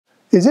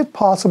Is it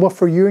possible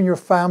for you and your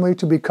family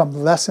to become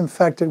less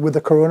infected with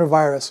the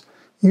coronavirus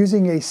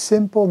using a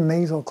simple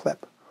nasal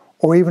clip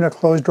or even a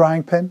clothes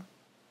drying pin?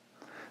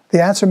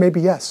 The answer may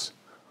be yes,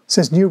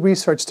 since new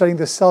research studying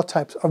the cell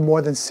types of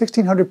more than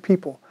 1,600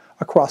 people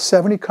across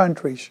 70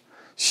 countries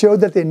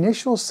showed that the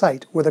initial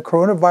site where the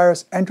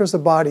coronavirus enters the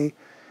body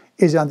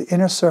is on the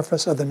inner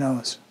surface of the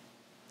nose.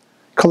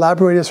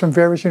 Collaborators from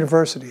various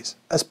universities,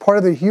 as part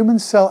of the Human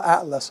Cell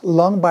Atlas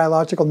Lung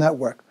Biological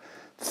Network,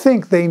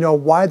 think they know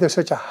why there's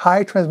such a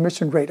high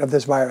transmission rate of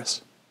this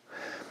virus.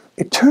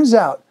 It turns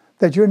out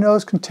that your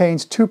nose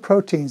contains two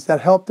proteins that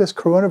help this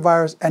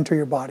coronavirus enter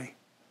your body.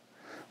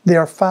 They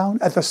are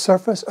found at the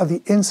surface of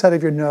the inside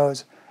of your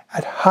nose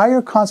at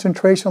higher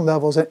concentration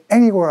levels than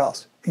anywhere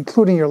else,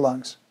 including your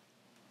lungs.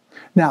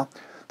 Now,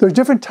 there's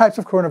different types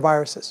of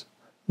coronaviruses.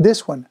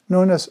 This one,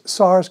 known as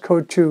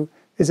SARS-CoV-2,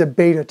 is a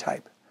beta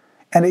type,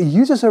 and it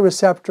uses a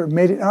receptor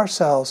made in our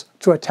cells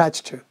to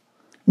attach to,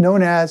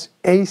 known as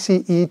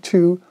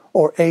ACE2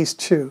 or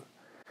ACE2.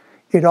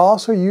 It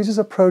also uses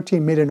a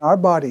protein made in our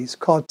bodies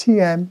called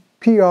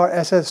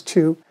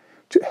TMPRSS2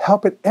 to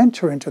help it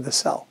enter into the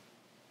cell.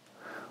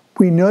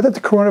 We know that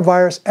the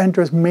coronavirus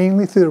enters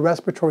mainly through the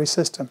respiratory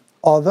system,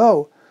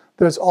 although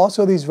there's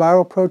also these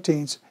viral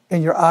proteins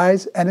in your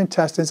eyes and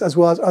intestines as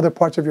well as other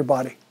parts of your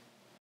body.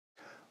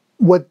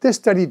 What this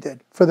study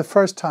did for the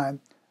first time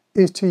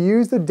is to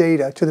use the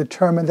data to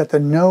determine that the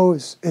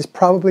nose is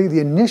probably the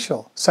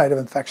initial site of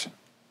infection.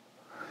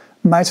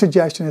 My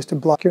suggestion is to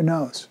block your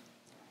nose.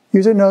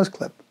 Use a nose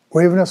clip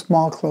or even a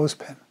small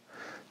clothespin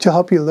to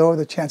help you lower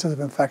the chances of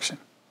infection.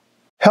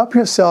 Help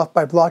yourself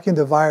by blocking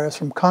the virus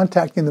from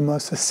contacting the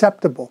most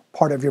susceptible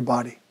part of your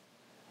body,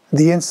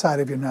 the inside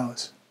of your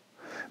nose.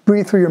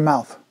 Breathe through your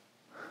mouth.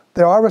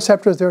 There are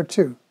receptors there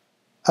too,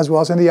 as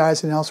well as in the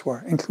eyes and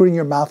elsewhere, including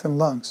your mouth and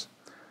lungs,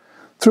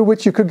 through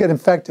which you could get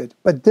infected,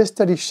 but this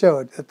study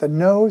showed that the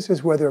nose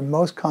is where they're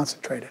most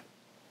concentrated.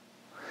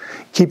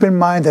 Keep in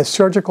mind that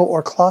surgical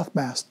or cloth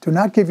masks do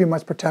not give you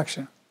much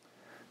protection.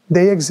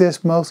 They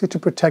exist mostly to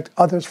protect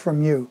others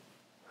from you.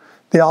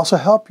 They also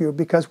help you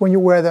because when you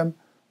wear them,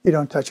 you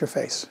don't touch your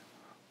face.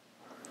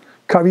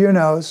 Cover your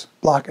nose,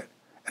 block it,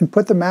 and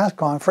put the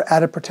mask on for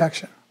added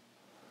protection.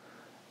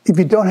 If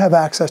you don't have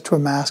access to a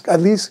mask, at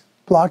least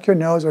block your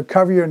nose or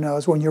cover your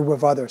nose when you're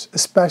with others,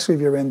 especially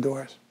if you're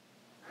indoors.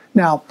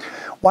 Now,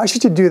 why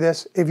should you do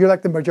this if you're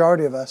like the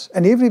majority of us,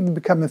 and even if you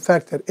become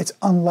infected, it's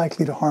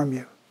unlikely to harm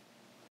you?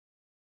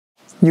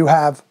 You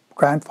have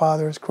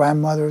grandfathers,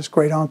 grandmothers,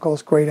 great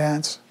uncles, great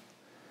aunts,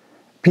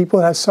 people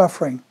that are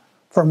suffering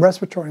from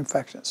respiratory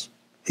infections,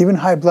 even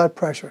high blood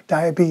pressure,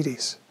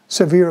 diabetes,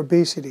 severe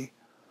obesity,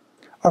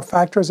 are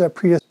factors that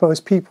predispose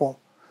people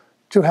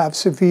to have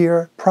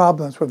severe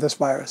problems with this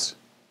virus.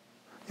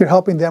 You're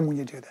helping them when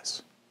you do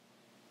this.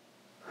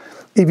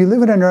 If you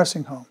live in a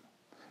nursing home,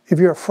 if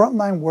you're a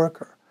frontline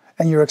worker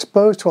and you're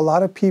exposed to a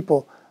lot of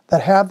people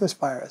that have this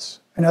virus,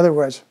 in other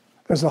words,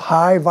 there's a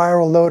high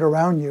viral load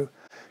around you,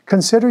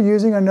 consider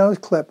using a nose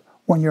clip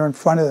when you're in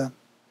front of them.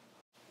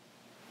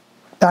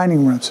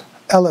 Dining rooms,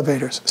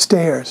 elevators,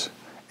 stairs,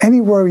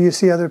 anywhere you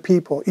see other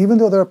people, even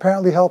though they're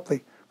apparently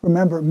healthy,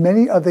 remember,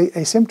 many of the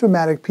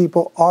asymptomatic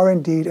people are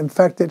indeed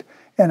infected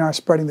and are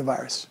spreading the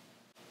virus.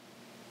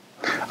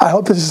 I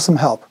hope this is some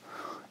help.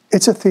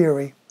 It's a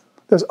theory.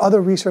 There's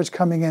other research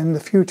coming in the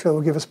future that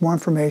will give us more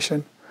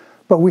information,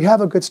 but we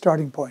have a good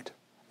starting point,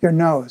 your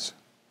nose,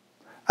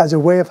 as a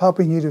way of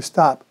helping you to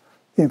stop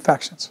the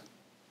infections.